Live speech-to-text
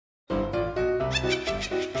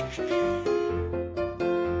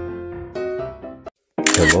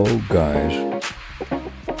Hello guys,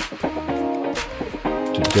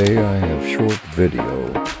 today I have short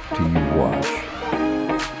video to you watch.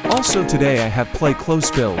 Also today I have play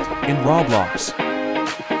close build in Roblox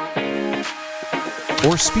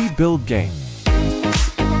or speed build game.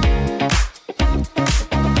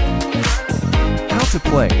 How to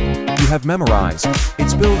play, you have memorized,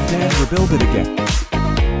 it's build and rebuild it again.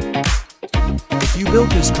 If you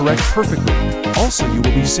build this correct perfectly, also you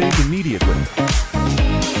will be saved immediately.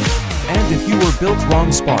 And if you were built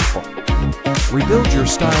wrong spotful, rebuild your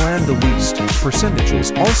style and the least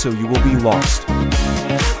percentages, also you will be lost.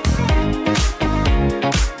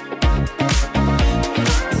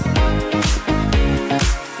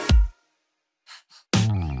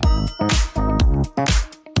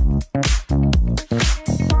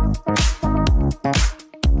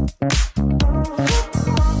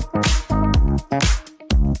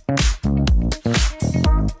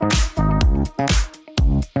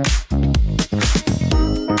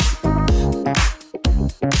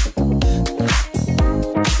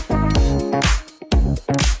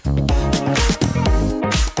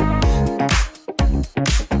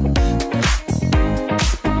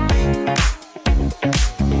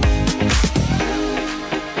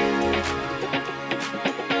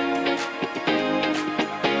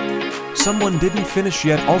 Someone didn't finish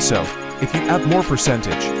yet also, if you add more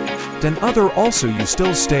percentage, then other also you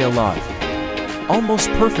still stay alive.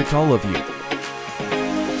 Almost perfect all of you.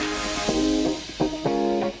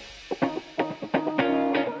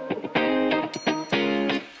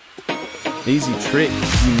 Easy trick,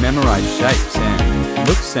 you memorize shapes and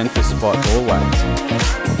look center spot always.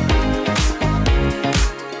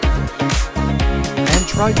 And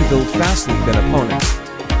try to build fastly than opponents.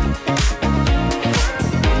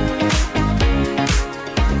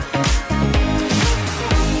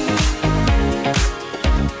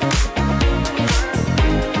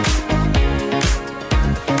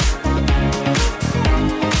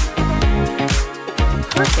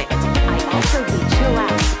 Perfect. I also read chill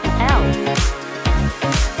out. L.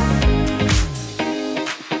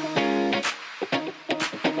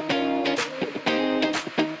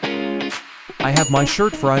 I have my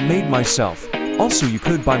shirt for I made myself. Also you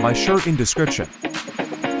could buy my shirt in description.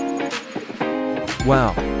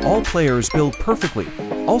 Wow, all players build perfectly.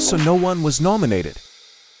 Also no one was nominated.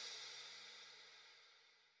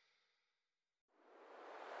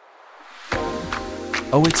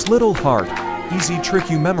 Oh, it's little hard. Easy trick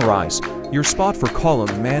you memorize. Your spot for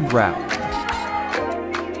column and route.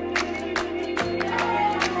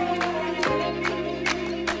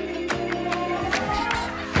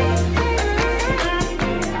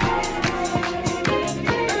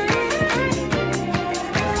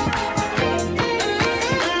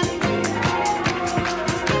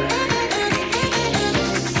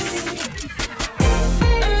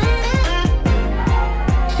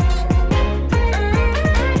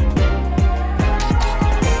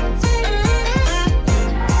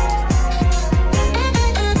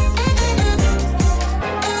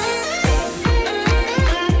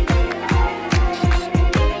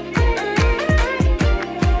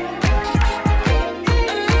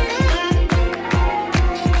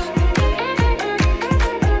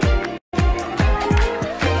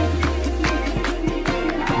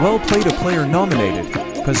 Well played, a player nominated,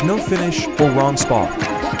 cause no finish or wrong spot.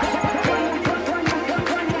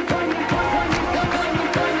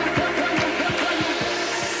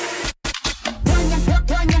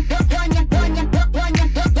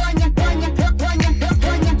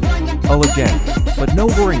 Oh again, but no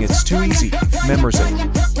worrying, it's too easy, members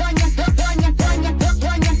it.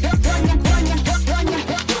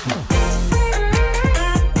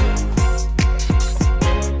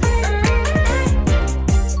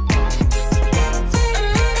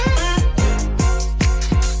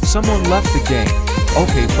 Someone left the game.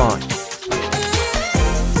 Okay, fine.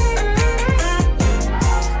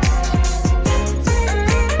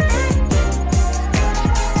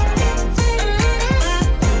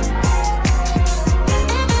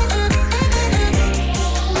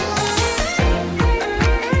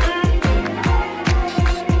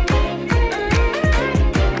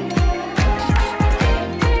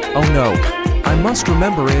 Oh no, I must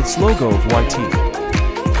remember its logo of YT.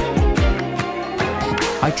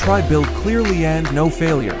 I try build clearly and no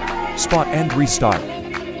failure. Spot and restart.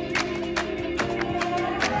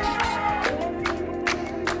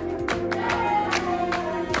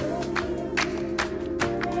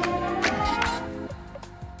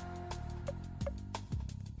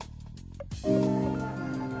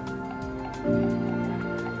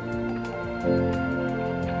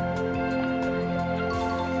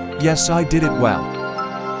 Yes, I did it well.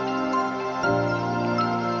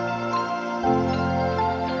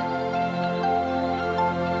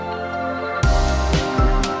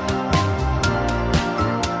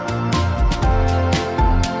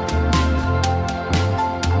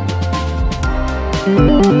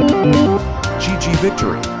 GG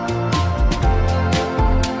victory.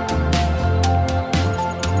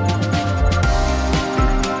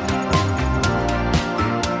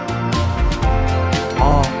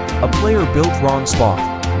 A player built wrong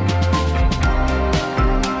spot.